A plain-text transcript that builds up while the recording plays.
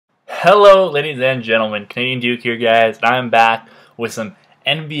Hello, ladies and gentlemen. Canadian Duke here, guys. And I'm back with some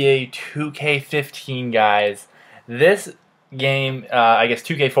NBA 2K15, guys. This game, I guess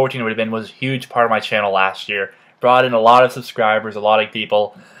 2K14 would have been, was a huge part of my channel last year. Brought in a lot of subscribers, a lot of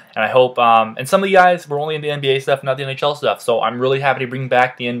people. And I hope, and some of you guys were only into NBA stuff, not the NHL stuff. So I'm really happy to bring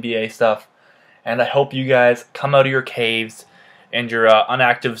back the NBA stuff. And I hope you guys come out of your caves and your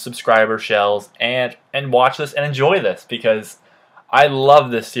unactive subscriber shells and watch this and enjoy this, because I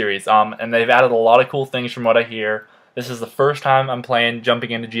love this series, and they've added a lot of cool things from what I hear. This is the first time I'm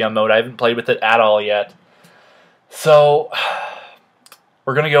jumping into GM mode. I haven't played with it at all yet. So,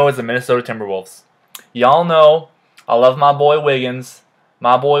 we're going to go as the Minnesota Timberwolves. Y'all know I love my boy Wiggins.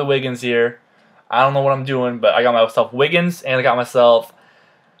 My boy Wiggins here. I don't know what I'm doing, but I got myself Wiggins, and I got myself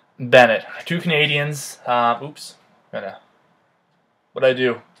Bennett. Two Canadians. Oops. What did I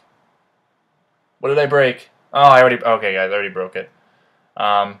do? What did I break? Oh, okay guys, I already broke it.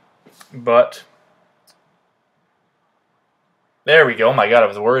 But there we go. Oh my god, I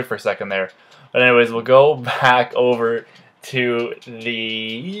was worried for a second there. But anyways, we'll go back over to the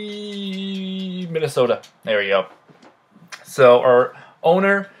Minnesota. There we go. So our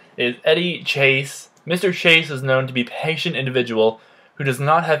owner is Eddie Chase. Mr. Chase is known to be a patient individual who does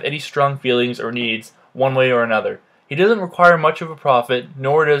not have any strong feelings or needs one way or another. He doesn't require much of a profit,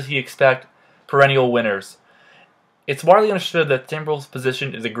 nor does he expect perennial winners. It's widely understood that Timberwolves'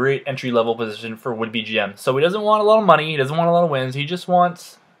 position is a great entry-level position for would-be GM. So he doesn't want a lot of money, he doesn't want a lot of wins, he just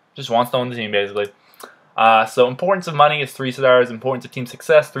wants to own the team, basically. So importance of money is 3 stars, importance of team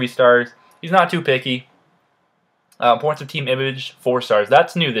success, 3 stars. He's not too picky. Importance of team image, 4 stars.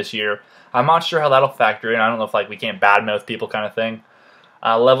 That's new this year. I'm not sure how that'll factor in. I don't know if we can't badmouth people kind of thing.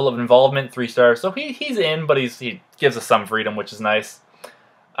 Level of involvement, 3 stars. So he's in, but he gives us some freedom, which is nice.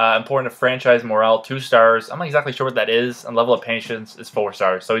 Important to franchise morale, 2 stars. I'm not exactly sure what that is. And level of patience is 4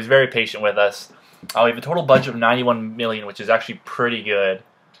 stars. So he's very patient with us. We have a total budget of $91 million, which is actually pretty good.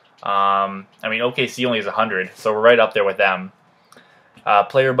 I mean, OKC only has 100, so we're right up there with them.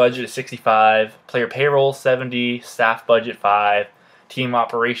 Player budget is 65. Player payroll 70. Staff budget 5. Team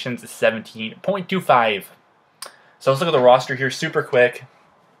operations is 17.25. So let's look at the roster here super quick.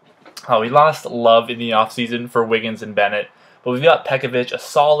 We lost Love in the offseason for Wiggins and Bennett. But we've got Pekovic, a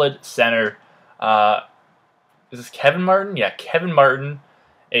solid center. Is this Kevin Martin? Yeah, Kevin Martin,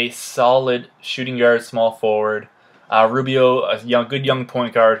 a solid shooting guard, small forward. Rubio, a good young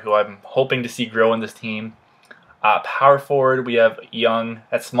point guard who I'm hoping to see grow in this team. Power forward, we have Young.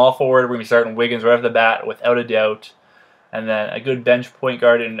 At small forward, we're going to be starting Wiggins right off the bat, without a doubt. And then a good bench point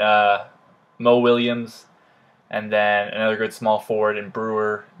guard in Mo Williams. And then another good small forward in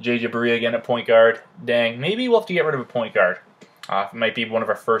Brewer. JJ Barea again at point guard. Dang, maybe we'll have to get rid of a point guard. It might be one of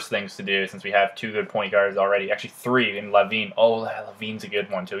our first things to do, since we have 2 good point guards already. Actually 3 in Levine. Oh, Levine's a good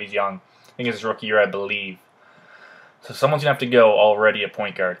one too. He's young. I think it's his rookie year, I believe. So someone's going to have to go already at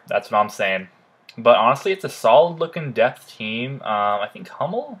point guard. That's what I'm saying. But honestly, it's a solid looking depth team. I think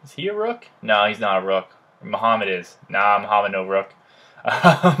Hummel, is he a rook? No, he's not a rook. Muhammad is. Nah, Muhammad no rook.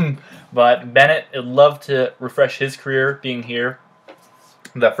 But Bennett, I'd love to refresh his career being here.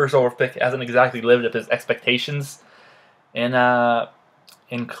 The first overall pick hasn't exactly lived up his expectations in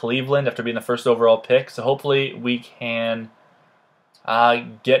Cleveland after being the first overall pick. So hopefully we can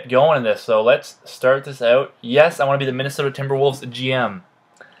get going in this. So let's start this out. Yes, I want to be the Minnesota Timberwolves GM.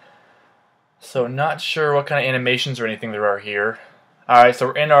 So not sure what kind of animations or anything there are here. Alright, so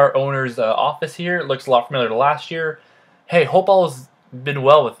we're in our owner's office here. It looks a lot familiar to last year. Hey, hope all has been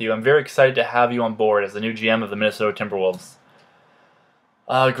well with you. I'm very excited to have you on board as the new GM of the Minnesota Timberwolves.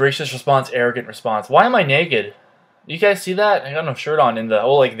 Gracious response, arrogant response. Why am I naked? You guys see that? I got no shirt on in the...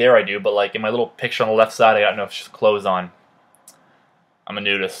 Oh, there I do, but in my little picture on the left side, I got no clothes on. I'm a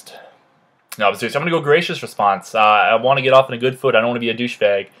nudist. No, but seriously, I'm going to go gracious response. I want to get off on a good foot. I don't want to be a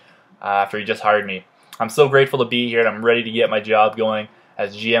douchebag after he just hired me. I'm so grateful to be here, and I'm ready to get my job going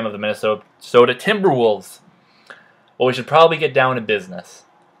as GM of the Minnesota Timberwolves. Well, we should probably get down to business.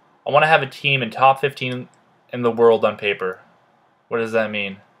 I want to have a team in top 15 in the world on paper. What does that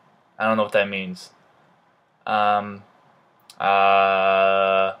mean? I don't know what that means. Might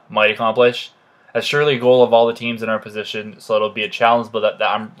accomplish. That's surely a goal of all the teams in our position, so it'll be a challenge, but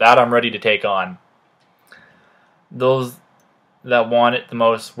that I'm ready to take on. Those that want it the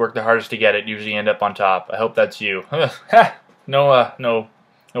most, work the hardest to get it, usually end up on top. I hope that's you. No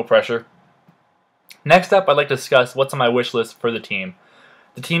pressure. Next up, I'd like to discuss what's on my wish list for the team.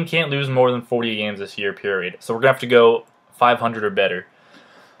 The team can't lose more than 40 games this year, period. So we're going to have to go 500 or better.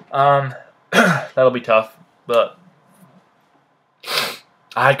 That'll be tough, but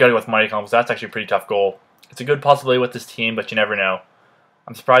I've got to go with mighty accomplish. That's actually a pretty tough goal. It's a good possibility with this team, but you never know.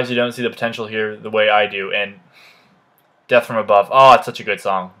 I'm surprised you don't see the potential here the way I do. And Death from Above. Oh, it's such a good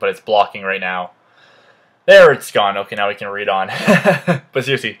song, but it's blocking right now. There, it's gone. Okay, now we can read on. But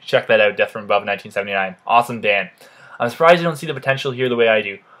seriously, check that out. Death from Above, 1979. Awesome band. I'm surprised you don't see the potential here the way I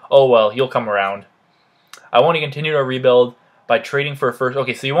do. Oh well, he'll come around. I want to continue to rebuild by trading for a first.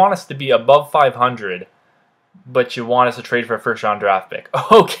 Okay, so you want us to be above 500, but you want us to trade for a first-round draft pick.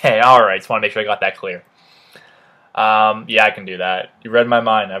 Okay, all right. Just want to make sure I got that clear. Yeah, I can do that. You read my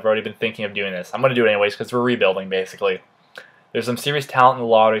mind. I've already been thinking of doing this. I'm going to do it anyways because we're rebuilding, basically. There's some serious talent in the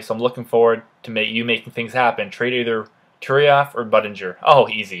lottery, so I'm looking forward to making things happen. Trade either Turioff or Budinger. Oh,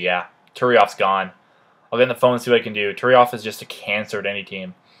 easy, yeah. Turioff's gone. I'll get on the phone and see what I can do. Turioff is just a cancer to any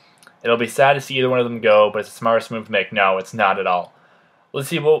team. It'll be sad to see either one of them go, but it's the smartest move to make. No, it's not at all. Let's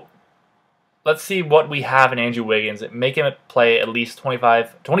see what we have in Andrew Wiggins. Make him play at least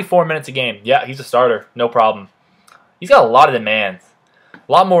 24 minutes a game. Yeah, he's a starter. No problem. He's got a lot of demands.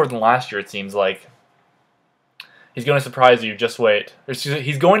 A lot more than last year, it seems like. He's going to surprise you. Just wait.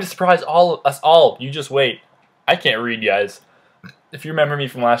 He's going to surprise us all. You just wait. I can't read, guys. If you remember me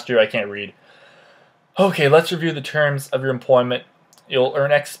from last year, I can't read. Okay, let's review the terms of your employment. You'll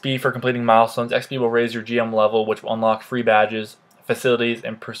earn XP for completing milestones. XP will raise your GM level, which will unlock free badges, facilities,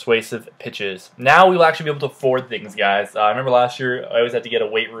 and persuasive pitches. Now we will actually be able to afford things, guys. I remember last year I always had to get a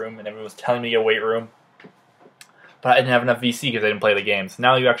weight room, and everyone was telling me to get a weight room. But I didn't have enough VC because I didn't play the games.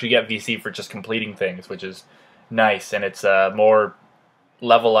 Now you actually get VC for just completing things, which is nice, and it's a more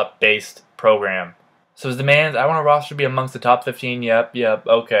level-up based program. So his demands, I want a roster to be amongst the top 15. Yep,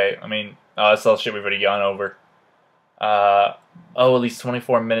 okay. I mean, that's all shit we've already gone over. At least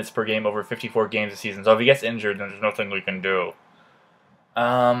 24 minutes per game over 54 games a season. So if he gets injured, then there's nothing we can do.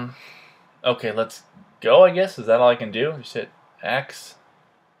 Okay, let's go, I guess. Is that all I can do? Just hit X,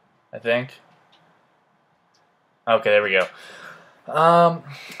 I think. Okay, there we go.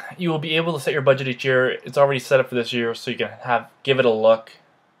 You will be able to set your budget each year. It's already set up for this year, so you can give it a look.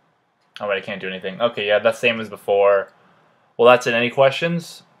 Oh wait, I can't do anything. Okay, yeah, that's the same as before. Well, that's it. Any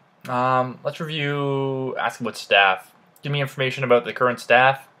questions? Let's review. Ask about staff. Give me information about the current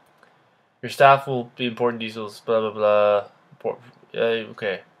staff. Your staff will be important details. Blah blah blah.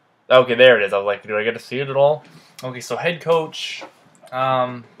 Okay. Okay, there it is. I was like, do I get to see it at all? Okay, so head coach.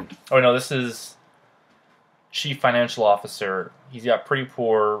 Oh no, this is Chief Financial Officer. He's got pretty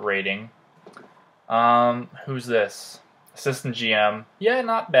poor rating. Who's this? Assistant GM. Yeah,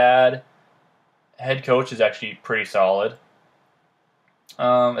 not bad. Head coach is actually pretty solid.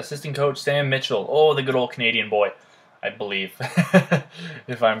 Assistant coach Sam Mitchell. Oh, the good old Canadian boy, I believe,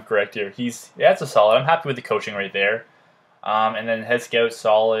 if I'm correct here. That's a solid. I'm happy with the coaching right there. And then head scout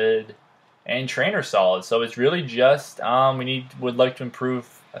solid, and trainer solid. So it's really just would like to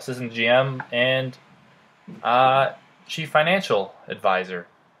improve assistant GM and chief financial advisor.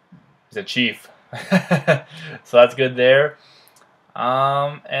 He's a chief. So that's good there.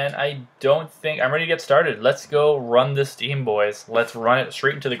 And I don't think I'm ready to get started. Let's go run this team, boys. Let's run it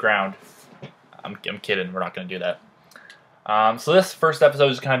straight into the ground. I'm kidding. We're not going to do that. So this first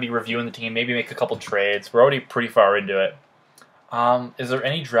episode is going to be reviewing the team, maybe make a couple trades. We're already pretty far into it. Is there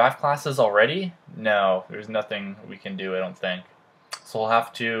any draft classes already? No, there's nothing we can do, I don't think. So we'll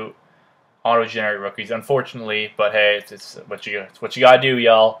have to auto-generate rookies, unfortunately. But hey, it's what you gotta do,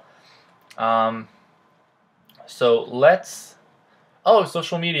 y'all. So let's. Oh,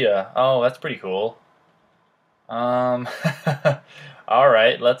 social media. Oh, that's pretty cool. All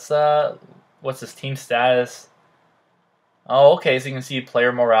right. Let's. What's this team status? Oh, okay. So you can see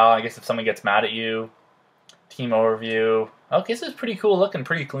player morale. I guess if someone gets mad at you. Team overview. Okay, so it's pretty cool looking.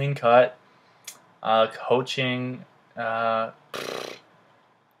 Pretty clean cut. Coaching.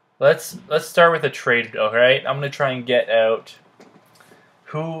 Let's start with a trade. All right. I'm gonna try and get out.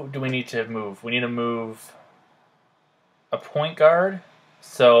 Who do we need to move? We need to move a point guard,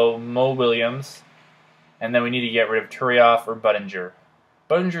 so Mo Williams, and then we need to get rid of Turioff or Budinger.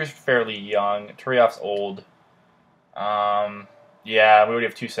 Budinger is fairly young. Turioff's old. Yeah, we already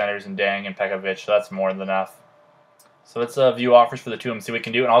have two centers in Dang and Pekovic, so that's more than enough. So let's view offers for the two of them, see what we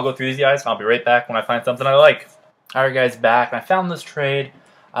can do, and I'll go through these guys, and I'll be right back when I find something I like. Alright guys, back, and I found this trade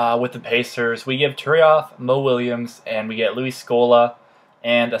with the Pacers. We give Turioff, Mo Williams, and we get Louis Scola,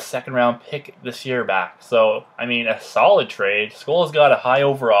 and a second-round pick this year back. So, I mean, a solid trade. Scola's got a high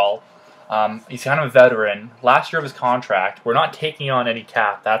overall. He's kind of a veteran. Last year of his contract, we're not taking on any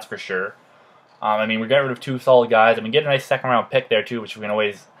cap, that's for sure. I mean, we're getting rid of two solid guys. I mean, get a nice second-round pick there, too, which we can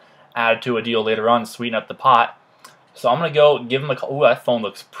always add to a deal later on to sweeten up the pot. So I'm going to go give him a call. Ooh, that phone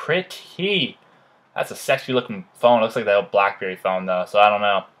looks pretty. That's a sexy-looking phone. It looks like that old BlackBerry phone, though, so I don't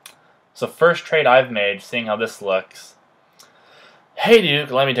know. So first trade I've made, seeing how this looks. Hey Duke,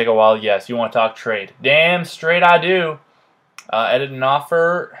 let me take a while. Yes, you want to talk trade? Damn straight I do. Edit an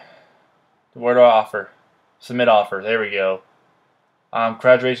offer. Where do I offer? Submit offer. There we go.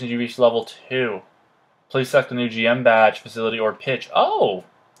 Congratulations, you reached level 2. Please select the new GM badge, facility, or pitch. Oh,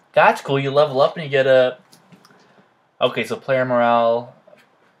 that's cool. You level up and you get a... Okay, so player morale.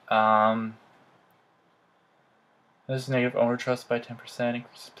 This is negative owner trust by 10%.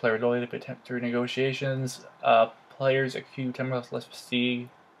 Increases player loyalty by 10 through negotiations. Players accrue 10% less fatigue.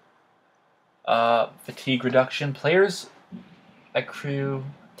 Fatigue reduction. Players accrue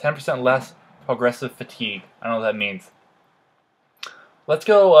 10% less progressive fatigue. I don't know what that means. Let's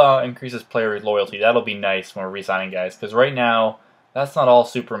go increases player loyalty. That'll be nice when we're re-signing guys. Because right now, that's not all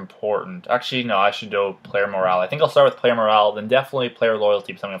super important. Actually, no, I should do player morale. I think I'll start with player morale, then definitely player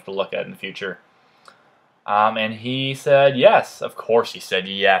loyalty, something I have to look at in the future. And he said yes. Of course he said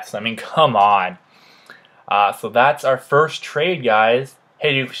yes. I mean, come on. So that's our first trade, guys.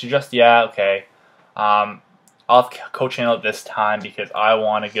 Hey, dude, we should just... Yeah, okay. I'll have Coach handle it this time because I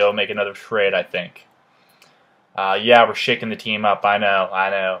want to go make another trade, I think. Yeah, we're shaking the team up. I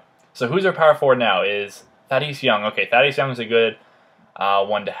know. So who's our power forward now? Is Thaddeus Young. Okay, Thaddeus Young is a good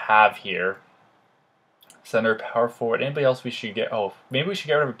one to have here. Center, power forward. Anybody else we should get? Oh, maybe we should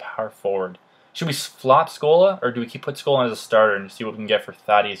get rid of a power forward. Should we flop Scola, or do we put Scola as a starter and see what we can get for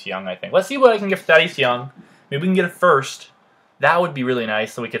Thaddeus Young, I think? Let's see what I can get for Thaddeus Young. Maybe we can get a first. That would be really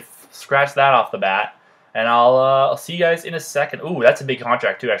nice, so we could scratch that off the bat. And I'll see you guys in a second. Ooh, that's a big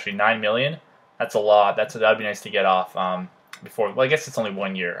contract, too, actually. $9 million. That's a lot. That'd be nice to get off before. Well, I guess it's only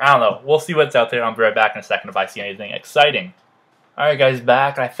 1 year. I don't know. We'll see what's out there. I'll be right back in a second if I see anything exciting. Alright, guys,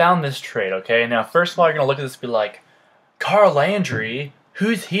 back. I found this trade, okay? Now, first of all, you're going to look at this and be like, Carl Landry?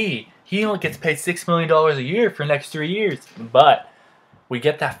 Who's he? He only gets paid $6 million a year for the next 3 years. But we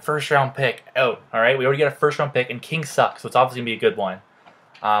get that first-round pick out, all right? We already get a first-round pick, and King sucks, so it's obviously going to be a good one.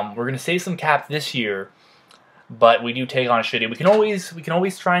 We're going to save some cap this year, but we do take on a shitty. We can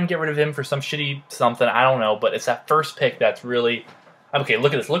always try and get rid of him for some shitty something. I don't know, but it's that first pick that's really... Okay,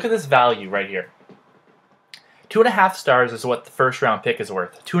 look at this. Look at this value right here. 2.5 stars is what the first-round pick is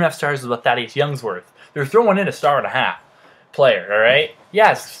worth. 2.5 stars is what Thaddeus Young's worth. They're throwing in a 1.5 player, all right?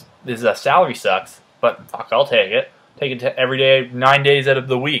 Yes, this salary sucks, but fuck, I'll take it. Take it every day, 9 days out of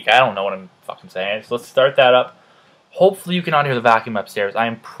the week. I don't know what I'm fucking saying. So let's start that up. Hopefully you cannot hear the vacuum upstairs. I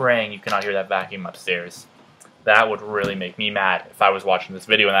am praying you cannot hear that vacuum upstairs. That would really make me mad if I was watching this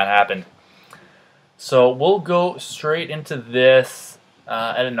video and that happened. So we'll go straight into this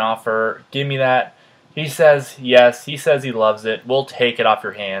at an offer. Give me that. He says yes. He says he loves it. We'll take it off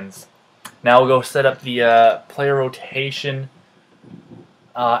your hands. Now we'll go set up the player rotation.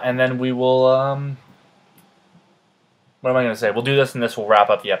 And then we will, what am I going to say? We'll do this and this will wrap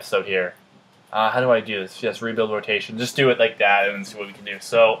up the episode here. How do I do this? Just rebuild rotation. Just do it like that and see what we can do.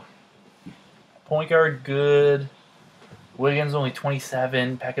 So, point guard, good. Wiggins only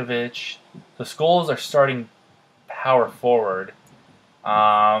 27. Pekovic. The Skulls are starting power forward.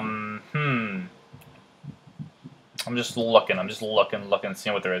 I'm just looking,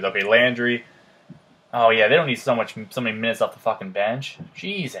 seeing what there is. Okay, Landry. Oh yeah, they don't need so many minutes off the fucking bench.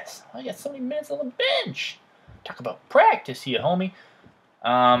 Jesus, I got so many minutes on the bench. Talk about practice here, homie.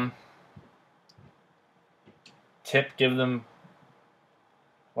 Tip, give them.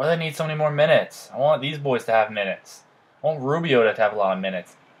 Why do they need so many more minutes? I want these boys to have minutes. I want Rubio to have a lot of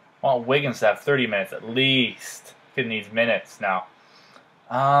minutes. I want Wiggins to have 30 minutes at least. Kid needs minutes now.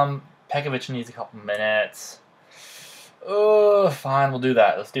 Pekovic needs a couple minutes. Oh, fine, we'll do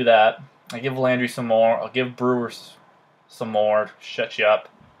that. Let's do that. I give Landry some more. I'll give Brewer some more. Shut you up.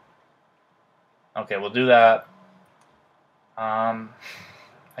 Okay, we'll do that. I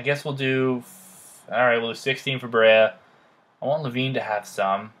guess we'll do... Alright, we'll do 16 for Brea. I want Levine to have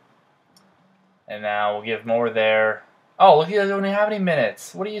some. And now we'll give more there. Oh, look, he doesn't even have any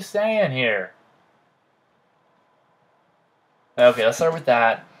minutes. What are you saying here? Okay, let's start with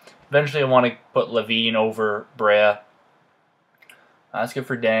that. Eventually I want to put Levine over Brea. That's good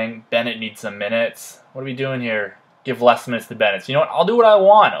for Dang. Bennett needs some minutes. What are we doing here? Give less minutes to Bennett. So you know what? I'll do what I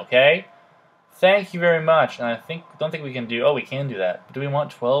want, okay? Thank you very much. And don't think we can do... Oh, we can do that. But do we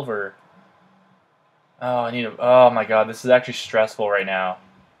want 12 or... Oh, I need a... Oh my god, this is actually stressful right now.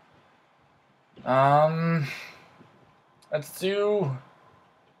 Let's do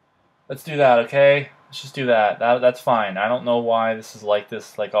that, okay? Let's just do that. That's fine. I don't know why this is like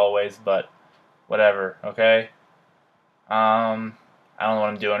this, like always, but whatever, okay? I don't know what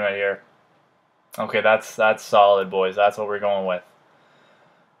I'm doing right here. Okay, that's solid, boys. That's what we're going with.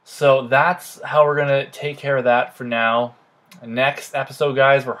 So that's how we're gonna take care of that for now. Next episode,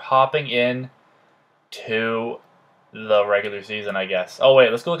 guys, we're hopping in to the regular season, I guess. Oh wait,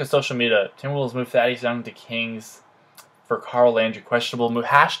 let's go look at social media. Timberwolves move Thaddeus Young to Kings for Carl Landry. Questionable move.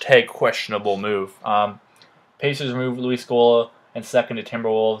 Hashtag questionable move. Pacers move Luis Scola and second to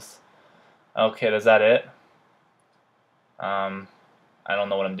Timberwolves. Okay, is that it? I don't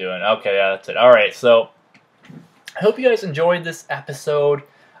know what I'm doing. Okay, yeah, that's it. Alright, so I hope you guys enjoyed this episode.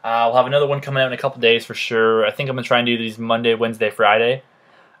 We'll have another one coming out in a couple days for sure. I think I'm going to try and do these Monday, Wednesday, Friday.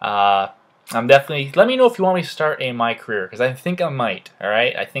 I'm definitely... Let me know if you want me to start a My Career, because I think I might.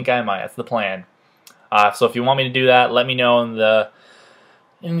 Alright? I think I might. That's the plan. So if you want me to do that, let me know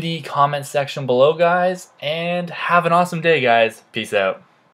in the comment section below, guys. And have an awesome day, guys. Peace out.